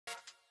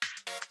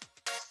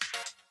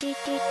And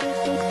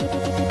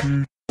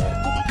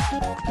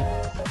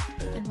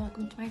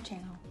welcome to my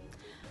channel.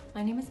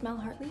 My name is Mel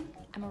Hartley.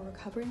 I'm a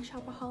recovering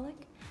shopaholic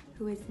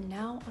who is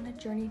now on a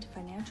journey to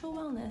financial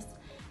wellness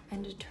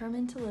and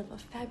determined to live a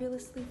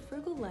fabulously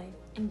frugal life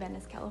in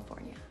Venice,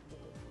 California.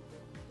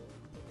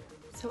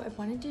 So I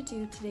wanted to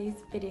do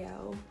today's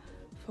video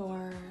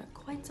for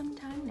quite some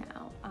time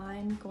now.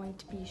 I'm going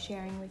to be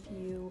sharing with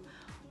you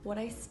what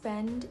I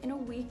spend in a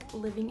week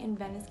living in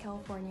Venice,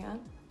 California.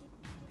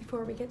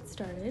 Before we get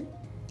started,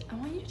 I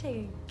want you to take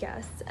a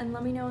guess and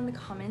let me know in the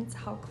comments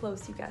how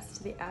close you guessed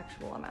to the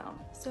actual amount.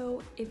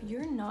 So if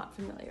you're not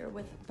familiar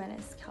with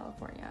Venice,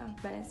 California,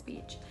 Venice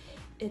Beach,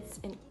 it's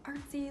an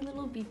artsy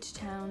little beach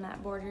town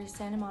that borders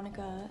Santa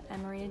Monica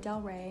and Marina del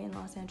Rey in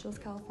Los Angeles,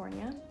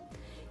 California.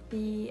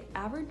 The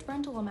average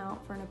rental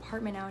amount for an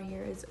apartment out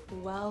here is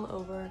well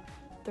over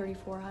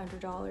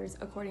 $3,400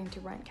 according to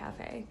Rent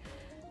Cafe.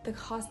 The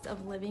cost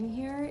of living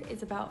here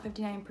is about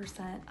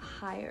 59%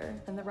 higher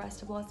than the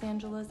rest of Los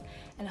Angeles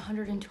and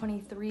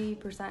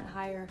 123%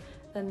 higher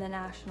than the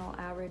national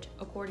average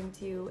according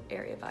to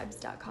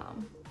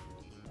areavibes.com.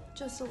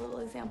 Just a little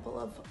example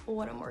of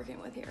what I'm working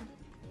with here.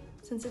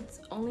 Since it's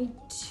only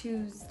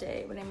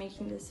Tuesday when I'm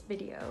making this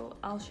video,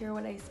 I'll share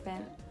what I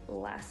spent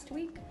last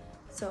week,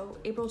 so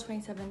April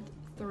 27th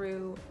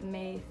through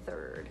May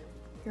 3rd.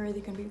 You're either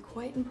going to be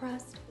quite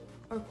impressed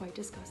or quite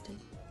disgusted.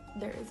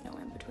 There is no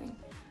in between.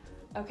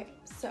 Okay,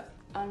 so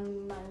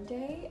on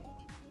Monday,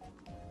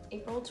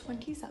 April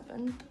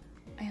 27th,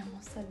 I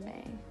almost said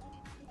May.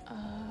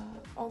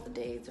 All the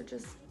days are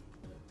just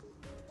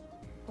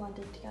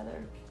blended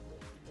together.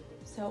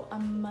 So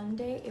on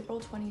Monday, April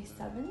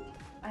 27th,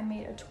 I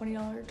made a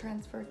 $20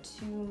 transfer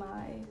to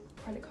my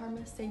Credit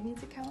Karma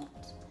savings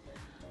account.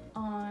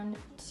 On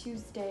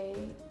Tuesday,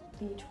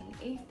 the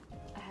 28th,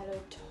 I had a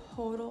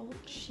total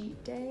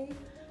cheat day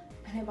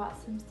and I bought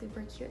some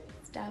super cute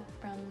stuff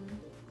from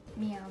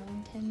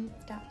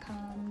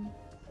meowingtons.com.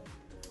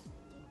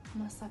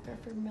 I'm a sucker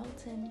for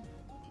Milton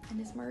and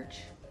his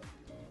merch.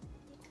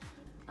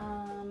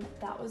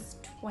 That was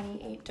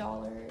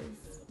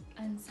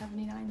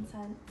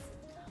 $28.79.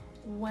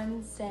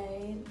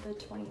 Wednesday, the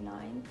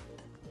 29th,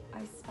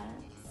 I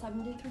spent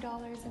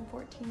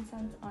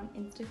 $73.14 on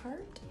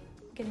Instacart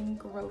getting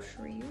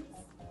groceries.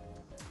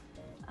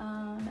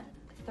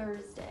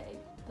 Thursday,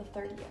 the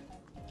 30th,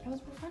 I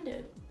was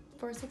refunded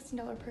for a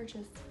 $16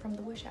 purchase from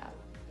the Wish app.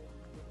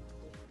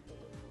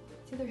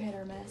 It's either hit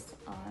or miss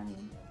on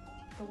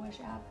the Wish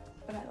app,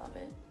 but I love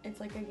it.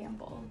 It's like a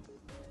gamble.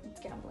 It's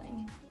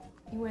gambling.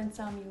 You win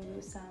some, you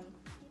lose some.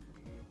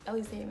 At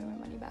least they gave me my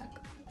money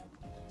back.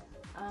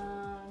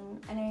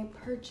 And I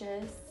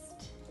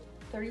purchased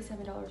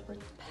 $37 worth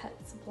of pet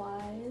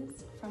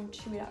supplies from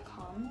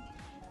Chewy.com.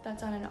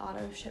 That's on an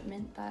auto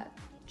shipment that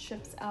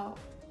ships out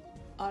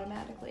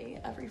automatically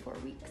every 4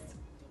 weeks.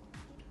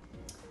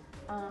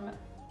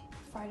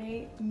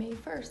 Friday, May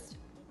 1st.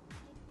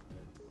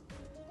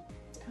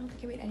 I don't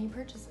think I made any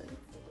purchases.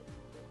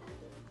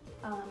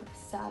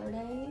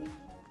 Saturday,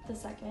 the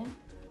 2nd,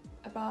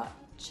 I bought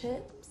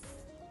chips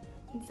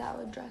and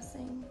salad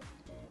dressing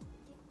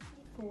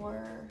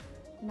for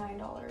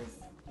 $9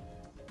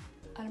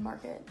 at a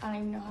market. I don't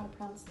even know how to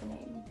pronounce the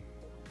name.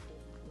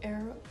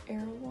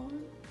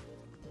 Erewhon?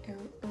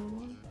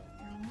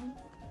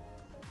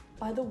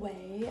 By the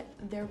way,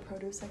 their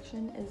produce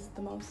section is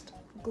the most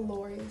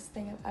glorious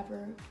thing I've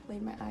ever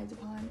laid my eyes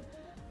upon.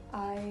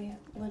 I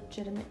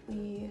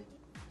legitimately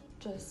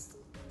just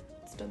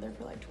stood there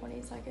for like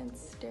 20 seconds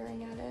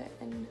staring at it,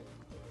 and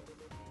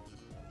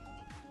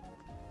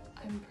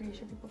I'm pretty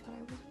sure people thought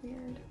I was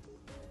weird.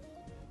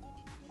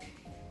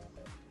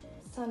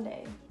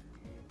 Sunday,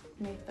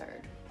 May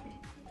 3rd.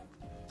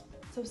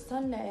 So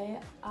Sunday,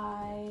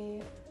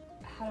 I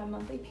had a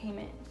monthly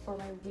payment for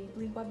my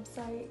Weebly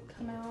website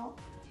come out.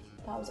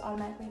 That was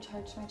automatically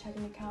charged to my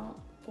checking account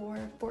for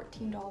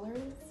 $14,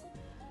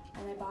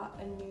 and I bought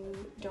a new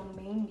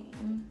domain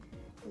name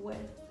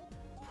with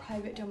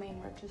private domain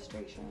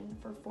registration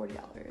for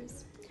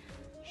 $40.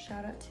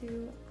 Shout out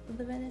to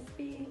the Venice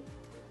Beach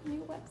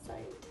new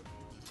website.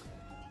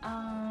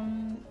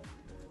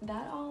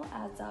 That all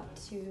adds up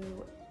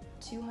to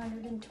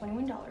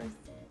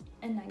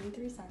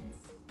 $221.93.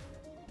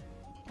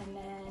 And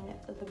then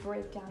the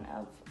breakdown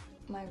of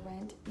my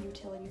rent,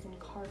 utilities, and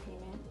car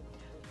payment.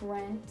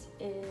 Rent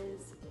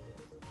is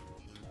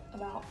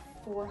about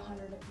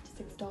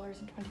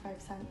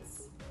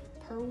 $456.25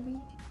 per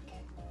week,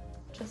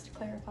 just to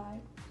clarify.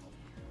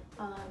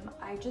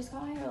 I just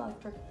got my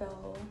electric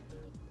bill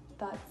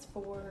that's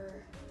for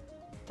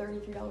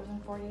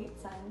 $33.48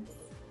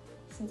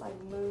 since I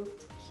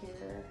moved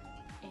here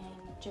in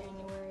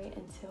January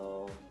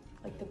until,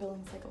 like, the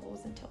billing cycle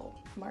was until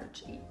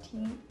March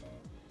 18th,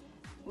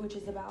 which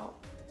is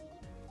about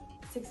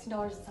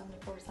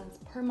 $16.74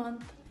 per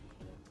month,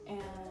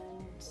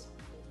 and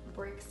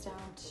breaks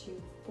down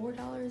to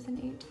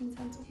 $4.18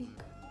 a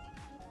week.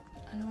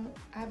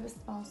 I have a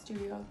small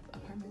studio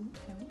apartment.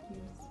 I don't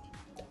use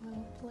a lot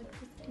of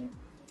electricity.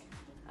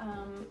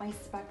 My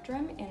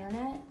Spectrum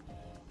internet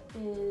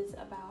is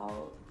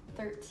about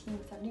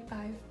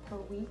 $13.75 per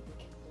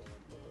week.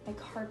 My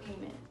car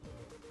payment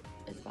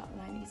is about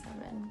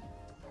 $97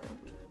 per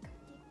week.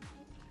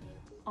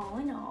 All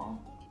in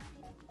all,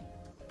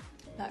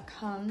 that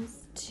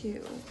comes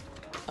to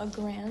a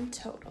grand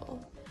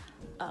total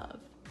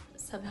of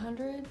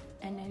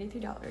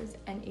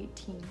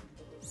 $793.18.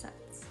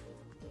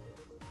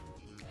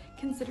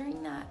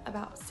 Considering that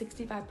about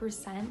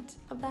 65%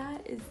 of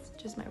that is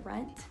just my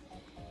rent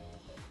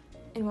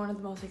in one of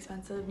the most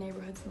expensive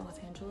neighborhoods in Los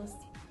Angeles,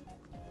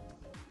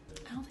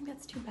 I don't think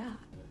that's too bad.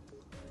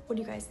 What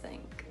do you guys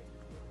think?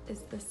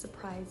 Is this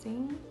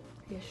surprising?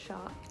 Are you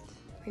shocked?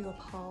 Are you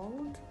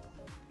appalled?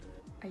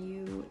 Are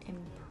you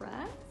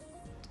impressed?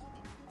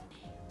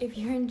 If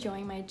you're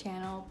enjoying my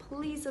channel,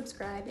 please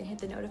subscribe and hit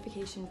the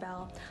notification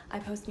bell. I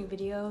post new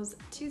videos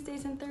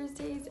Tuesdays and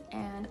Thursdays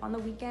and on the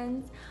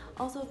weekends.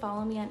 Also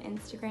follow me on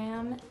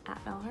Instagram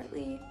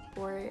 @MelHartley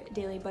for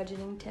daily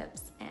budgeting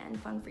tips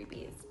and fun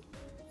freebies.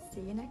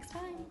 See you next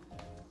time.